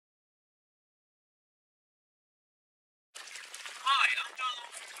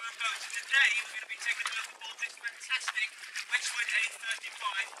of boats, and today we're going to be taking a look aboard this fantastic Westwood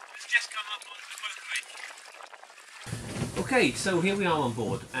A35 that's just come up on the boat. Okay, so here we are on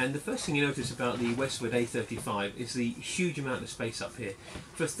board, and the first thing you notice about the Westwood A35 is the huge amount of space up here.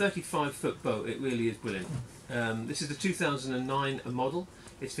 For a 35-foot boat, it really is brilliant. This is the 2009 model.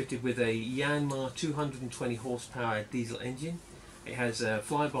 It's fitted with a Yanmar 220 horsepower diesel engine. It has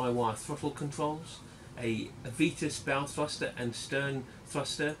fly-by-wire throttle controls, a Vetus bow thruster and stern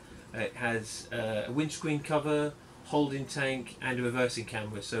thruster. It has a windscreen cover, holding tank and a reversing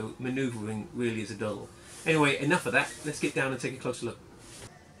camera, so manoeuvring really is a doddle. Anyway, enough of that, let's get down and take a closer look.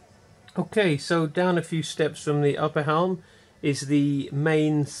 Okay, so down a few steps from the upper helm is the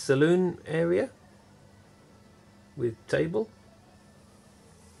main saloon area with table.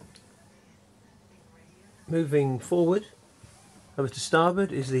 Moving forward over to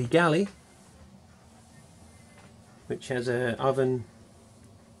starboard is the galley, which has an oven,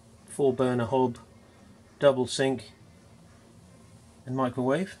 4-burner hob, double sink and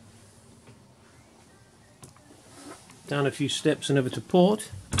microwave. Down a few steps and over to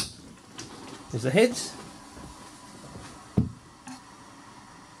port is the heads,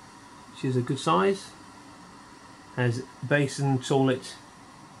 which is a good size, has basin, toilet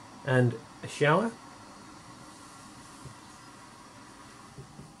and a shower.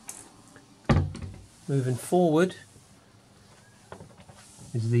 Moving forward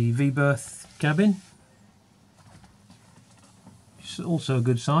is the V-berth cabin, which is also a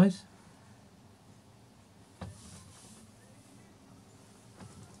good size.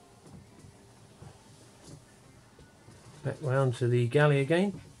 Back round to the galley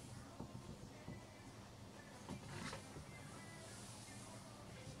again.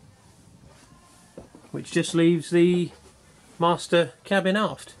 Which just leaves the master cabin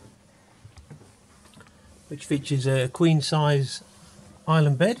aft, which features a queen size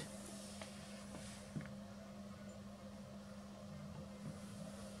island bed,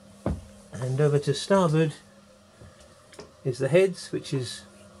 and over to starboard is the heads, which is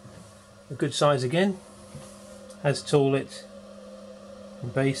a good size again, has toilet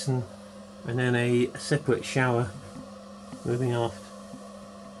and basin and then a separate shower moving aft.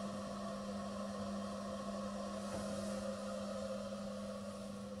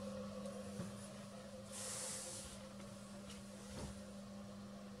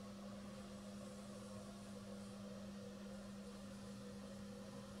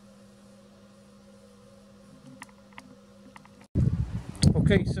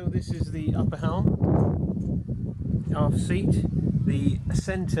 Okay, so this is the upper helm, aft seat. The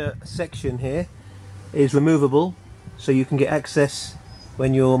centre section here is removable, so you can get access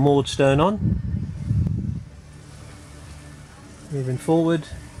when you're moored stern on. Moving forward,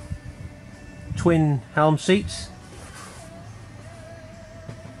 twin helm seats.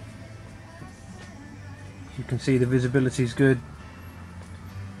 You can see the visibility is good.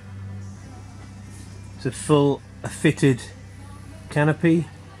 It's a full fitted canopy,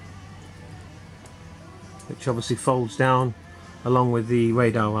 which obviously folds down along with the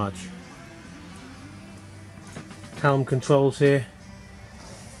radar arch. Helm controls here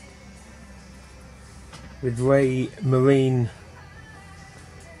with Ray Marine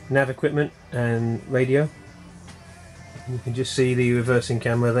nav equipment and radio. You can just see the reversing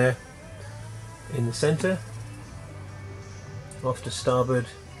camera there in the centre. Off to starboard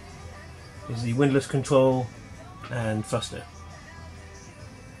is the windlass control and thruster.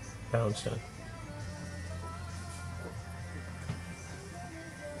 Bow and stern.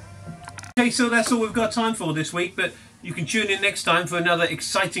 Okay, so that's all we've got time for this week, but you can tune in next time for another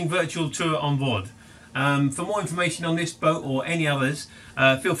exciting virtual tour on board. For more information on this boat or any others,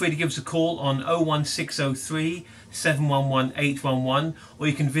 feel free to give us a call on 01603 711 811, or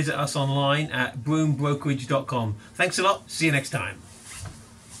you can visit us online at broombrokerage.com. Thanks a lot, see you next time.